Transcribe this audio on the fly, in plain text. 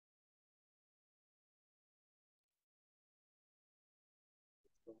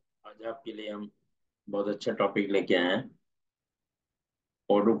आज आपके लिए हम बहुत अच्छा टॉपिक लेके आए हैं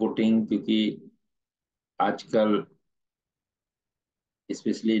ऑटो कोटिंग। क्योंकि आजकल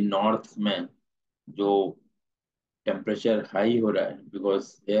स्पेशली नॉर्थ में जो टेम्परेचर हाई हो रहा है,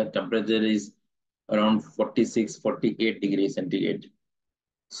 because air temperature is around 46-48 degree centigrade.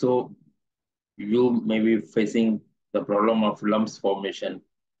 So you may be facing the problem of lumps formation.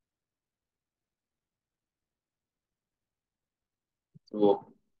 तो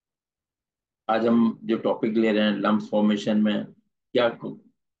आज हम जो टॉपिक ले रहे हैं, लम्प्स फॉर्मेशन में क्या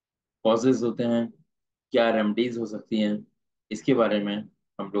कॉजेज होते हैं, क्या रेमेडीज हो सकती हैं, इसके बारे में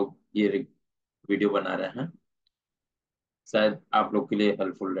हम लोग ये वीडियो बना रहे हैं. शायद आप लोग के लिए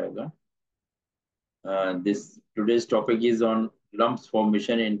हेल्पफुल रहेगा. This today's topic is on lumps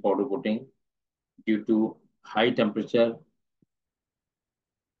formation in powder coating due to high temperature.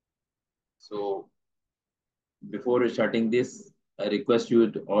 So before starting this, I request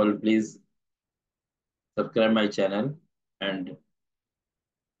you to all please subscribe my channel and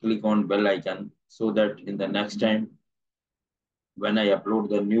click on bell icon so that in the next time when I upload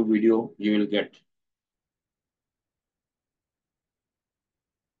the new video, you will get.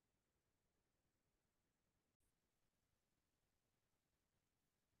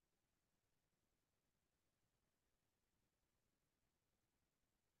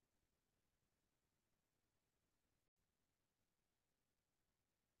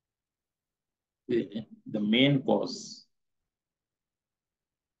 The main causes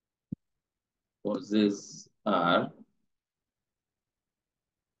are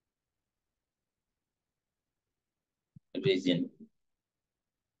resin,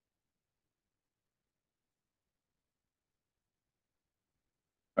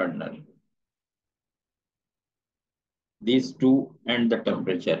 hardener. These two and the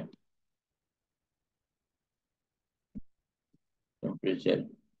temperature. Temperature.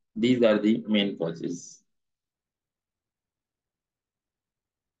 These are the main causes.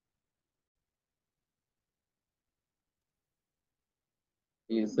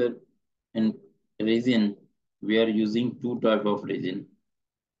 Yes, sir. In resin, we are using two type of resin,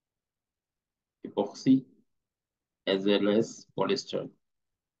 epoxy as well as polyester.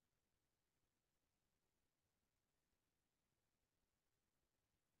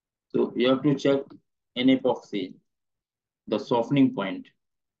 So you have to check in epoxy the softening point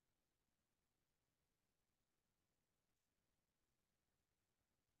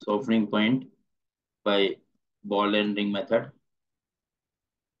by ball and ring method.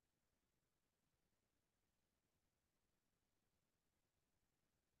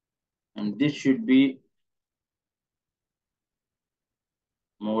 And this should be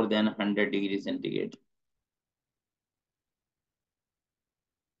more than 100 degrees centigrade.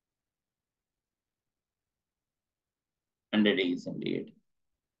 100 degrees centigrade.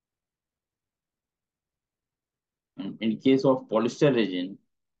 And in case of polyester resin,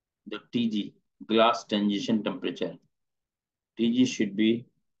 the TG, glass transition temperature, TG should be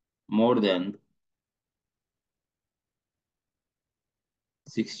more than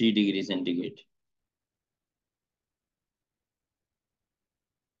 60 degrees centigrade.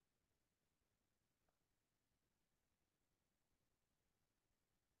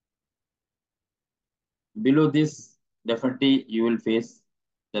 Below this, definitely you will face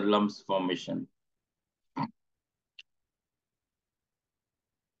the lumps formation.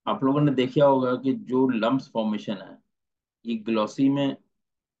 आप लोगों ने देखा होगा कि जो lumps formation है ये glossy में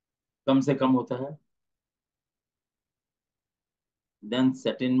कम से कम होता है, देन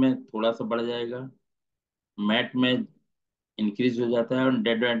सेटिन में थोड़ा सा बढ़ जाएगा, मैट में इंक्रीज हो जाता है और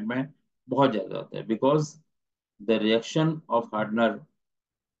डेड एंड में बहुत ज्यादा होता है, because the reaction of hardener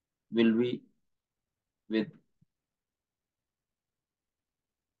will be with.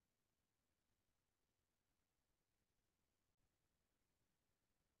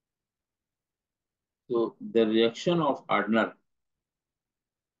 So the reaction of hardener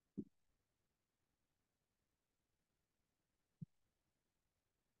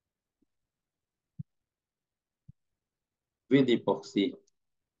with epoxy,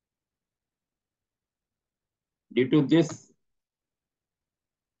 due to this,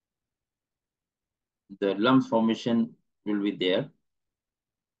 the lump formation will be there.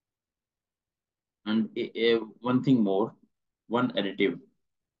 And one thing more, one additive,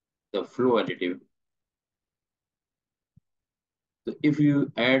 the flow additive. So if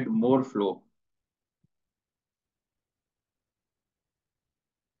you add more flow,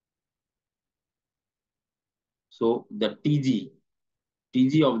 so the TG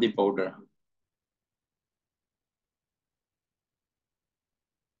of the powder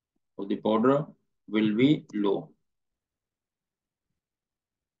will be low.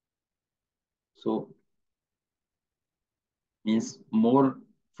 So means more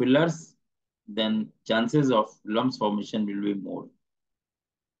fillers, then chances of lumps formation will be more.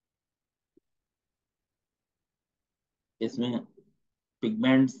 इसमें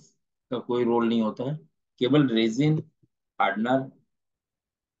pigments का कोई role नहीं होता है, केवल resin, hardener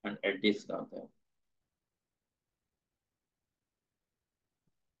and additives का होता है.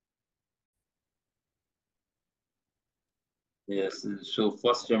 Yes, so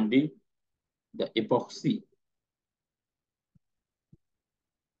first remedy, the epoxy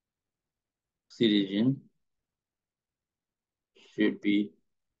resin should be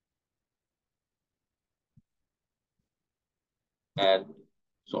at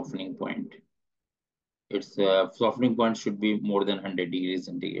softening point. Its softening point should be more than 100 degrees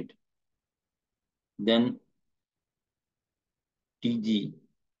centigrade. Then Tg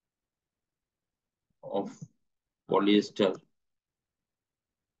of polyester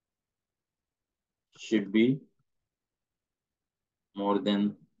should be more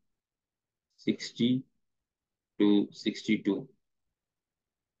than 60 to 62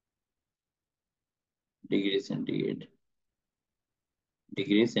 degrees centigrade.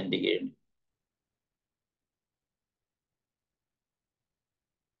 Degrees centigrade.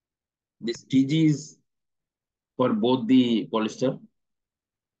 This Tg is for both the polyester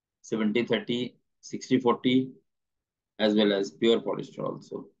 70-30, 60-40, as well as pure polyester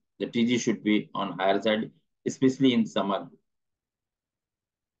also. The Tg should be on higher side, especially in summer.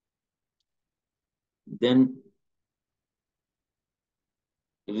 Then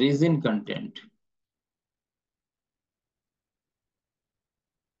resin content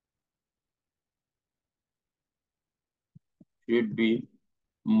should be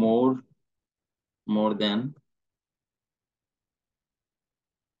more than 50.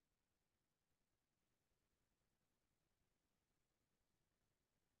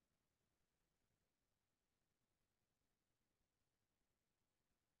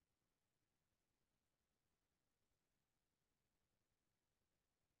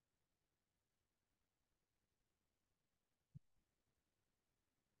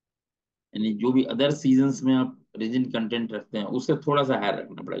 यानी जो भी other seasons में आप resin content रखते हैं उससे थोड़ा सा हायर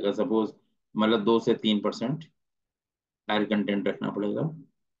रखना पड़ेगा. सपोज मतलब 2 से 3% हायर कंटेंट रखना पड़ेगा,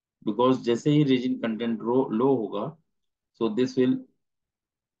 बिकॉज जैसे ही रेजिन कंटेंट लो होगा, so this will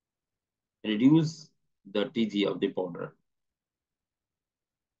reduce the Tg of the powder.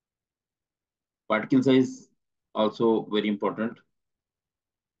 Particle size also very important.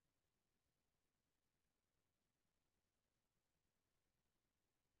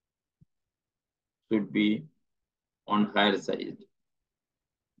 Should be on higher side.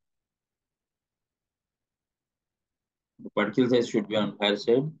 The particle size should be on higher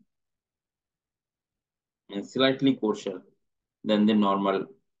side and slightly coarser than the normal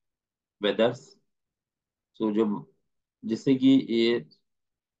weathers. So जो जिससे कि ये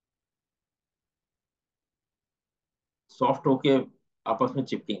soft होके आपस में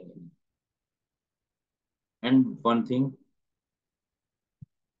चिपकेंगे. And one thing,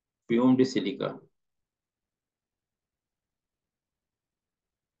 fumed silica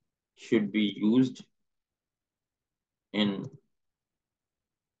should be used in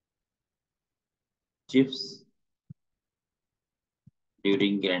chips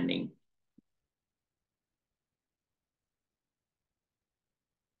during grinding.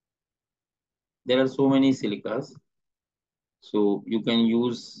 There are so many silicas, so you can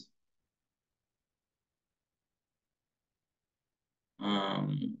use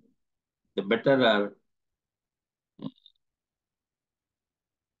the better are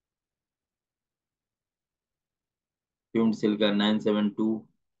fumed silica 972,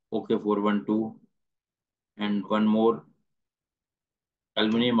 OK412, and one more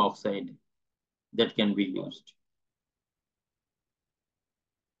aluminum oxide that can be used.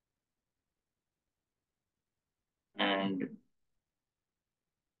 And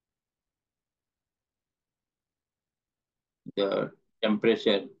the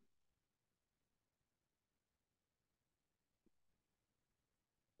temperature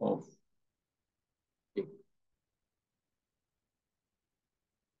of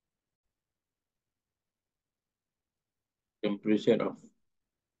temperature of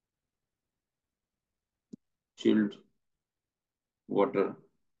chilled water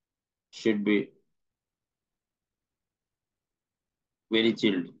should be very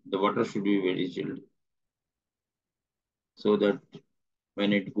chilled. The water should be very chilled so that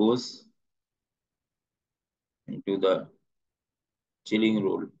when it goes into the chilling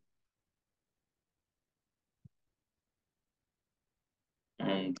roll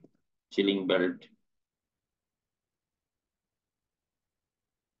and chilling belt,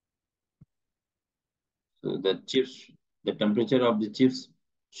 So the temperature of the chips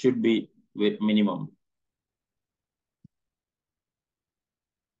should be with minimum,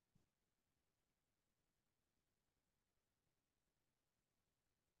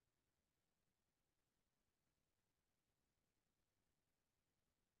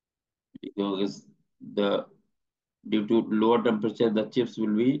 because the due to lower temperature the chips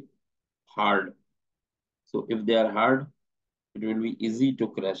will be hard. So if they are hard, it will be easy to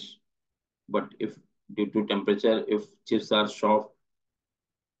crush. But if due to temperature, if chips are soft,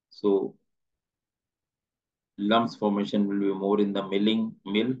 so lumps formation will be more in the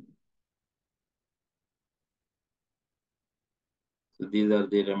mill. So these are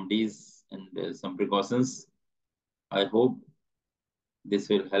the remedies and some precautions. I hope this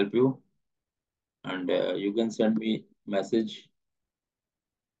will help you, and you can send me message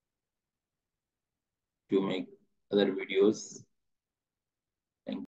to make other videos.